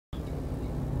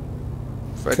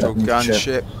Federal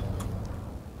gunship.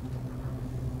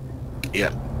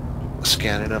 Yep.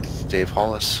 Scanning him. Dave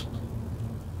Hollis.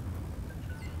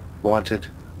 Wanted.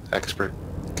 Expert.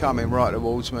 Coming right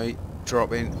towards me.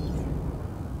 Dropping.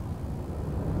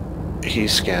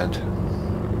 He's scanned.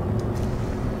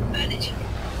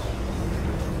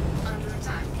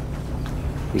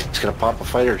 He's gonna pop a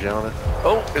fighter, gentlemen.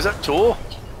 Oh, is that Tor?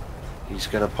 He's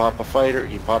gonna pop a fighter.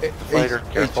 He popped the fighter.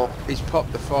 Careful. He's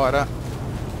popped the fighter.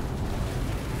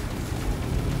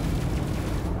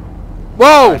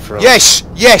 Whoa! Yes!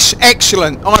 Yes!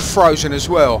 Excellent! I've frozen as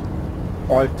well.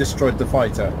 I've destroyed the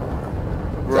fighter.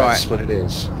 Right. That's what it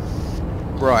is.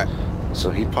 Right. So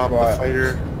he popped the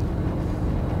fighter.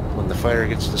 When the fighter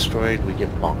gets destroyed, we get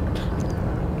bonked.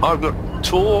 I've got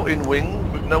Tor in wing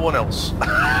with no one else.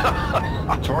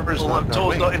 Tor's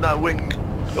not in that wing.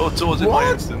 Oh, Tor's in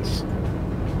my instance.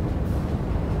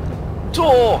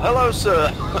 Tor, hello sir.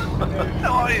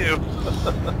 How are you?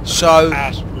 So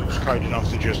Ass was kind enough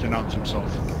to just announce himself.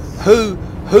 who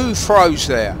froze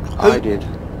there? I did.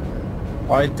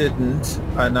 I didn't,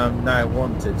 and I'm now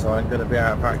wanted, so I'm going to be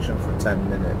out of action for 10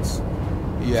 minutes.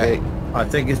 Yeah. Okay. I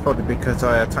think it's probably because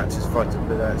I attacked his fighter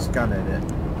without scanning it.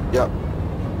 Yep.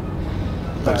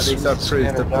 But at least I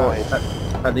proved the point.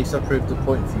 At least I proved the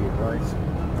point for you guys.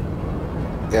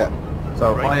 Yeah.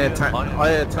 So Right, I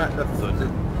attacked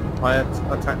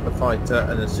the fighter,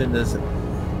 and as soon as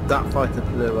that fighter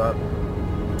blew up,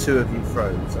 2 of you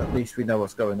froze. At least we know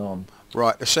what's going on.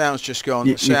 Right, the sound's just gone.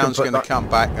 You The sound's can put going to come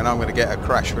back, and I'm going to get a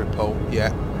crash report.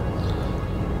 Yeah.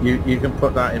 You can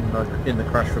put that in the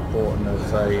crash report and they'll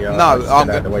say No, I'm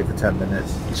going to wait for 10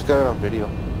 minutes. He's got it on video.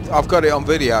 I've got it on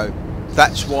video.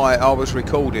 That's why I was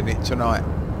recording it tonight.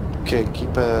 Okay,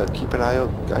 keep an eye out,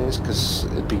 guys, because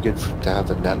it'd be good to have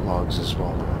the net logs as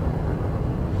well.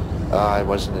 I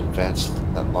wasn't advanced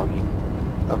net logging.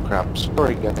 Oh crap!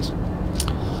 Sorry, guys.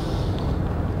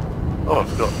 Oh, I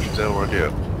forgot she's there already.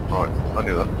 Right, I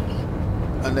knew that.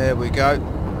 And there we go.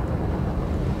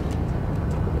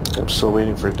 I'm still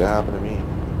waiting for it to happen to me.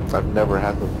 I've never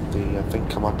had the thing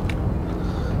come up.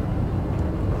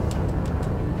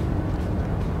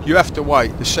 You have to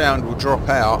wait. The sound will drop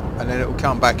out, and then it will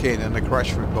come back in, and the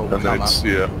crash report will And come it's, up.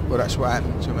 yeah. Well, that's what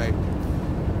happened to me.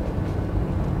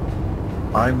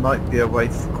 I might be away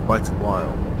for quite a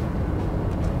while.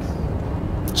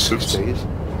 6 days.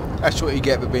 That's what you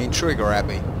get for being trigger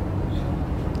happy.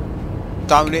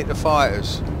 Don't hit the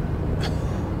fighters.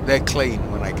 They're clean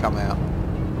when they come out.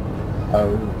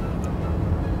 Oh.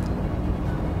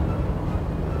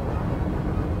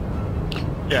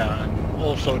 Yeah, and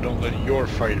also don't let your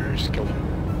fighters kill them.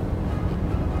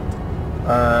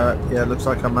 Yeah, looks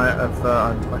like I'm out of.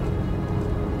 I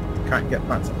can't get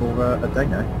back to for a day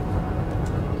now.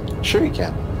 Sure you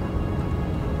can.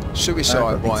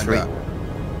 Suicide winder.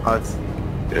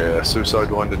 Yeah, suicide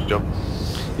winder jump.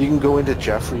 You can go into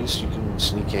Jeffries. You can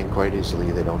sneak in quite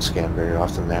easily. They don't scan very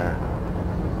often there.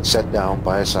 Set down,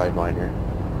 buy a sidewinder.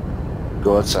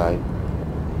 Go outside.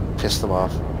 Piss them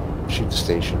off. Shoot the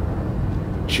station.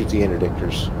 Shoot the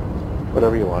interdictors.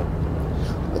 Whatever you want.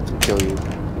 Let them kill you.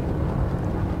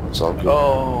 It's all good.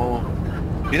 Oh,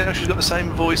 you know she's got the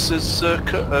same voice as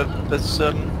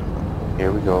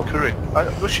Here we go. Correct.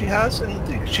 Well, she has,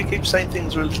 and she keeps saying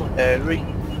things are a little hairy.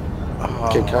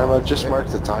 Okay, Karma, just mark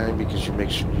the time because you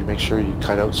make sure you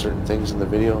cut out certain things in the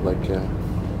video, like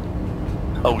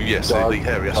Oh yes, dog, the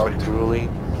hairy dog aspect. drooling.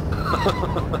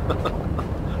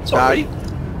 Sorry.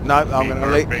 No, I'm going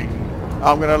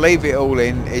to leave it all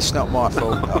in. It's not my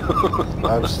fault.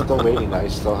 I'm still waiting. I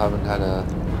still haven't had a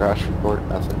crash report.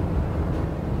 Nothing.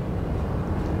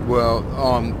 Well,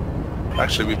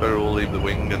 Actually, we better all leave the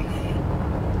wing and.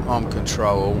 I'm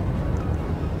control.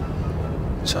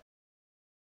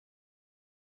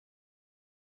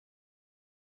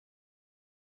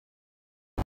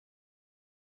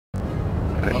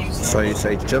 So you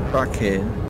say jump back in,